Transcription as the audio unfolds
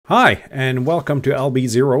Hi, and welcome to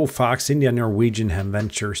LB0 Fox India Norwegian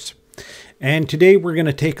Adventures. And today we're going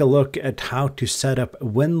to take a look at how to set up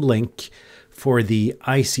Winlink for the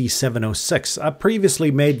IC-706. I've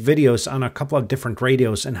previously made videos on a couple of different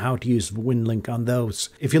radios and how to use Winlink on those.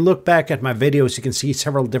 If you look back at my videos, you can see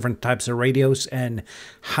several different types of radios and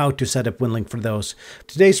how to set up Winlink for those.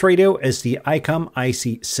 Today's radio is the Icom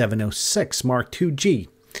IC-706 Mark II-G.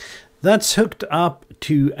 That's hooked up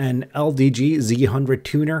to an LDG Z100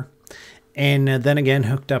 tuner, and then again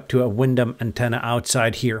hooked up to a Windom antenna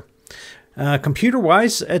outside here.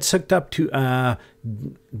 Computer-wise, it's hooked up to a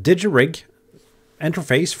DigiRig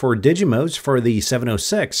interface for Digimodes for the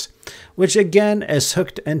 706, which again is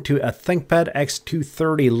hooked into a ThinkPad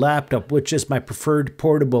X230 laptop, which is my preferred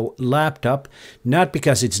portable laptop, not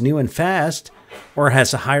because it's new and fast or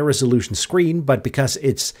has a high-resolution screen, but because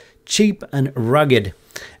it's cheap and rugged.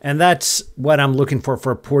 And that's what I'm looking for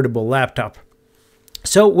a portable laptop.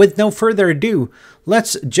 So with no further ado,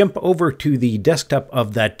 let's jump over to the desktop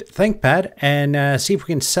of that ThinkPad and see if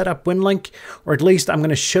we can set up Winlink, or at least I'm going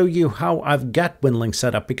to show you how I've got Winlink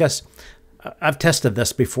set up, because I've tested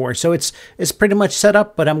this before. So it's pretty much set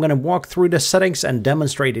up, but I'm going to walk through the settings and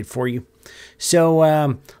demonstrate it for you.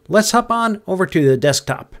 So let's hop on over to the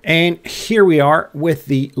desktop. And here we are with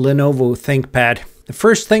the Lenovo ThinkPad. The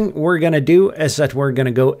first thing we're going to do is that we're going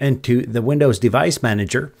to go into the Windows Device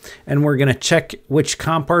Manager, and we're going to check which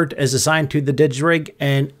COM port is assigned to the DigiRig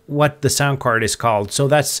and what the sound card is called. So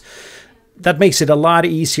that makes it a lot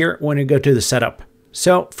easier when you go to the setup.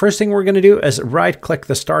 So first thing we're going to do is right click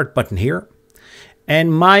the start button here.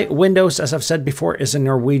 And my Windows, as I've said before, is in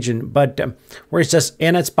Norwegian, but where it says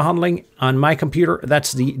enhetsbehandling on my computer,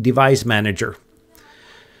 that's the Device Manager.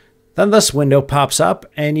 Then this window pops up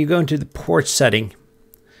and you go into the port setting.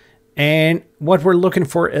 And what we're looking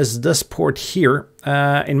for is this port here.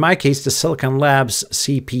 In my case, the Silicon Labs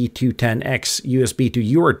CP210X USB to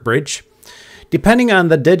UART bridge. Depending on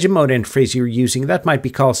the Digimode interface you're using, that might be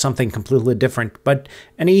called something completely different. But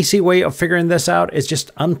an easy way of figuring this out is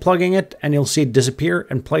just unplugging it and you'll see it disappear,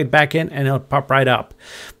 and plug it back in and it'll pop right up.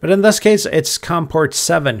 But in this case, it's COM port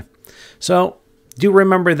 7. So do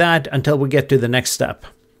remember that until we get to the next step.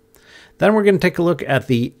 Then we're going to take a look at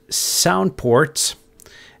the sound ports.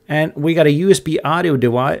 And we got a USB audio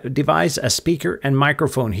device, a speaker, and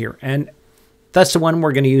microphone here. And that's the one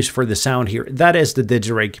we're going to use for the sound here. That is the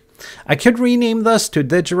DigiRig. I could rename this to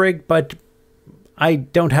DigiRig, but I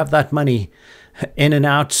don't have that money in and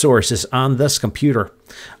out sources on this computer.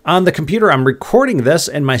 On the computer I'm recording this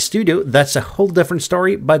in my studio, that's a whole different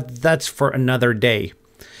story, but that's for another day.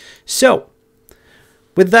 So,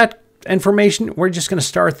 with that information, we're just going to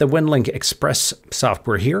start the Winlink Express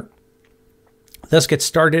software here. Let's get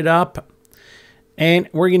started up, and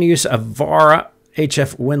we're going to use a VARA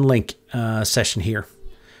HF Winlink session here.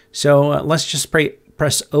 So let's just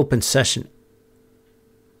press Open Session.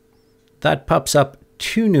 That pops up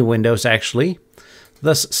two new windows actually.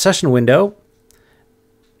 This session window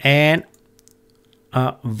and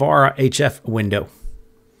VARA HF window.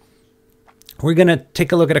 We're going to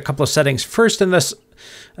take a look at a couple of settings. First, in this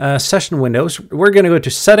session windows, we're going to go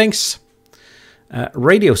to Settings,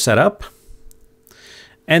 Radio Setup.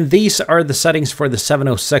 And these are the settings for the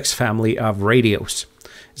 706 family of radios.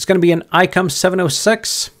 It's going to be an Icom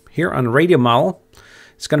 706 here on radio model.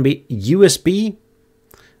 It's going to be USB.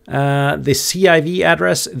 The CIV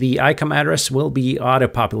address, the Icom address, will be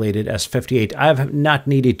auto-populated as 58. I have not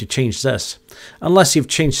needed to change this, unless you've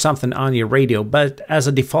changed something on your radio. But as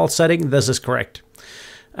a default setting, this is correct.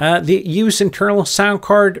 The Use Internal Sound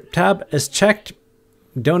Card tab is checked.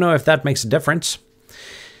 Don't know if that makes a difference.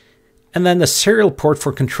 And then the serial port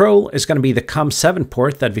for control is going to be the COM7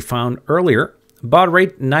 port that we found earlier. Baud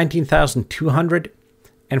rate 19,200.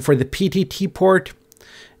 And for the PTT port,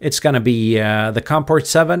 it's going to be the COM port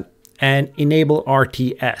 7 and enable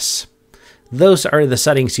RTS. Those are the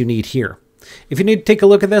settings you need here. If you need to take a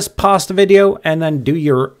look at this, pause the video and then do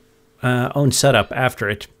your own setup after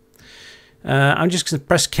it. I'm just going to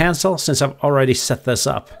press cancel since I've already set this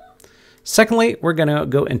up. Secondly, we're going to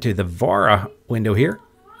go into the VARA window here.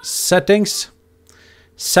 Settings,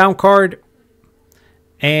 sound card,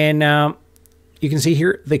 and you can see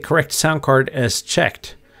here the correct sound card is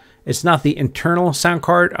checked. It's not the internal sound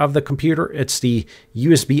card of the computer, it's the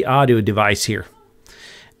USB audio device here.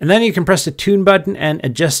 And then you can press the tune button and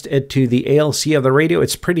adjust it to the ALC of the radio.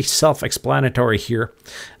 It's pretty self-explanatory here.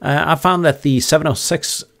 I found that the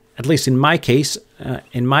 706, at least in my case,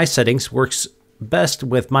 in my settings, works best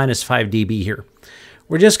with -5 dB here.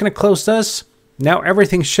 We're just going to close this. Now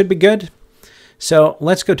everything should be good. So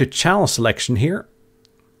let's go to channel selection here.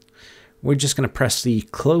 we're just going to press the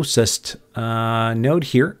closest node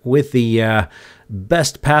here with the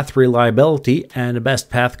best path reliability and the best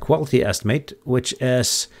path quality estimate, which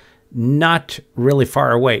is not really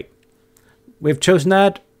far away. We've chosen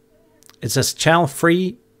that. It says channel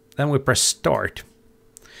free. Then we press start.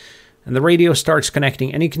 And the radio starts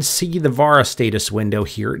connecting, and you can see the VARA status window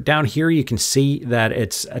here. Down here you can see that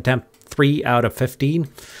it's attempt 3 out of 15.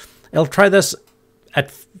 It'll try this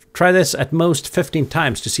at most 15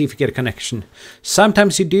 times to see if you get a connection.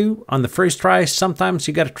 Sometimes you do on the first try, sometimes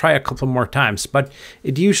you got to try a couple more times, but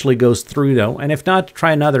it usually goes through though, and if not,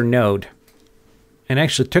 try another node. It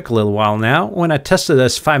actually took a little while now. When I tested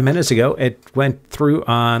this 5 minutes ago, it went through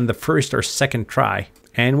on the first or second try,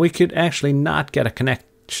 and we could actually not get a connection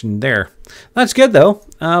there. That's good though,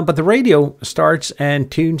 but the radio starts and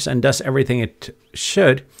tunes and does everything it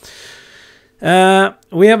should.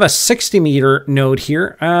 We have a 60 meter node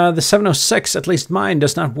here. The 706, at least mine,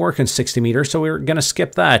 does not work in 60 meters, so we're going to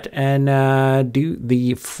skip that and do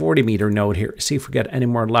the 40 meter node here. See if we get any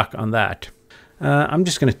more luck on that. I'm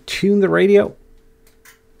just going to tune the radio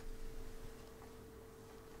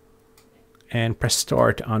and press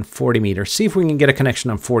start on 40 meters. See if we can get a connection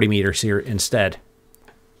on 40 meters here instead.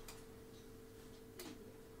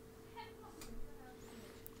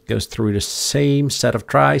 Goes through the same set of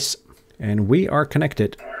tries, and we are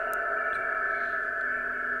connected.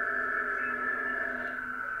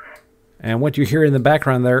 And what you hear in the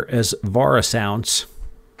background there is VARA sounds.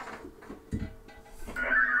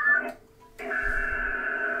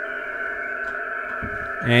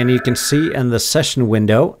 And you can see in the session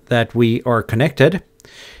window that we are connected.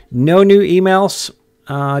 No new emails.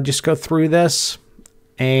 Just go through this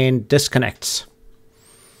and disconnects.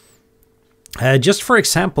 Just for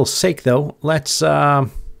example's sake, though, let's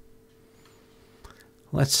type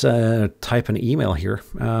an email here,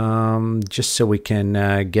 just so we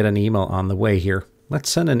can get an email on the way here.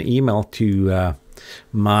 Let's send an email to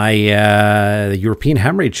my European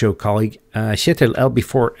Ham Radio colleague, Kjetil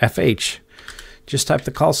LB4FH. Just type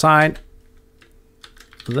the call sign.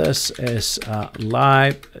 This is a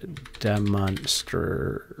live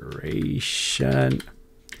demonstration.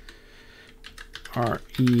 Are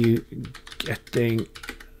you getting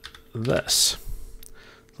this?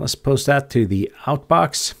 Let's post that to the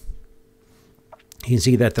outbox. You can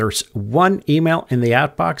see that there's one email in the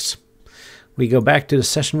outbox. We go back to the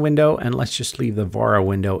session window, and let's just leave the VARA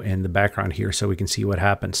window in the background here so we can see what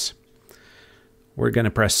happens. We're going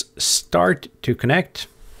to press start to connect.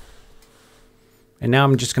 And now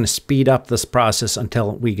I'm just going to speed up this process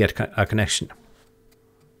until we get a connection.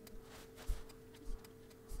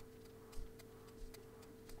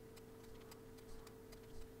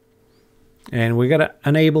 And we got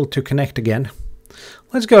unable to connect again.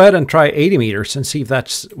 Let's go ahead and try 80 meters and see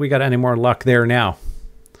if we got any more luck there now.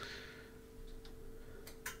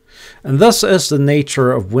 And this is the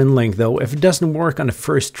nature of Winlink though. If it doesn't work on the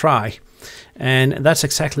first try, and that's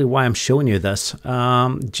exactly why I'm showing you this,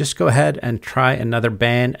 just go ahead and try another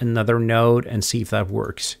band, another node, and see if that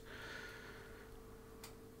works.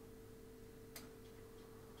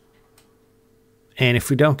 And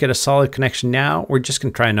if we don't get a solid connection now, we're just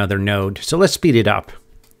going to try another node. So let's speed it up.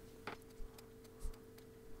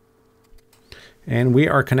 And we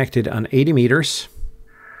are connected on 80 meters.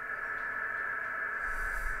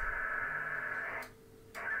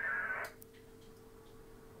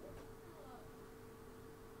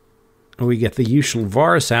 We get the usual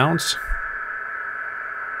VARA sounds.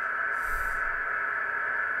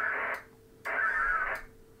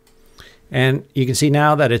 And you can see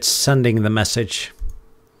now that it's sending the message.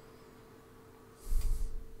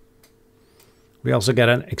 We also got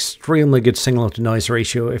an extremely good signal to noise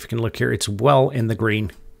ratio. If you can look here, it's well in the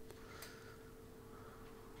green.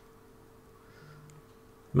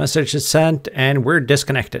 Message is sent and we're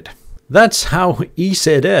disconnected. That's how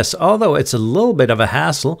easy it is. Although it's a little bit of a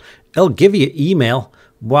hassle, it'll give you email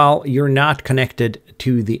while you're not connected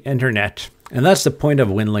to the internet. And that's the point of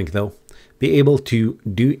Winlink though. Be able to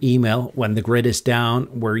do email when the grid is down,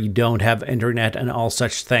 where you don't have internet and all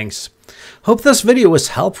such things. Hope this video was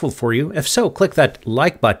helpful for you. If so, click that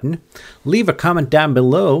like button, leave a comment down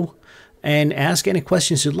below, and ask any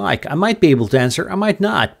questions you'd like. I might be able to answer, I might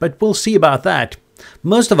not, but we'll see about that.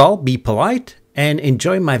 Most of all, be polite and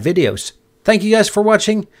enjoy my videos. Thank you guys for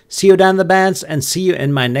watching. See you down the bands and see you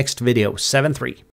in my next video. 7-3.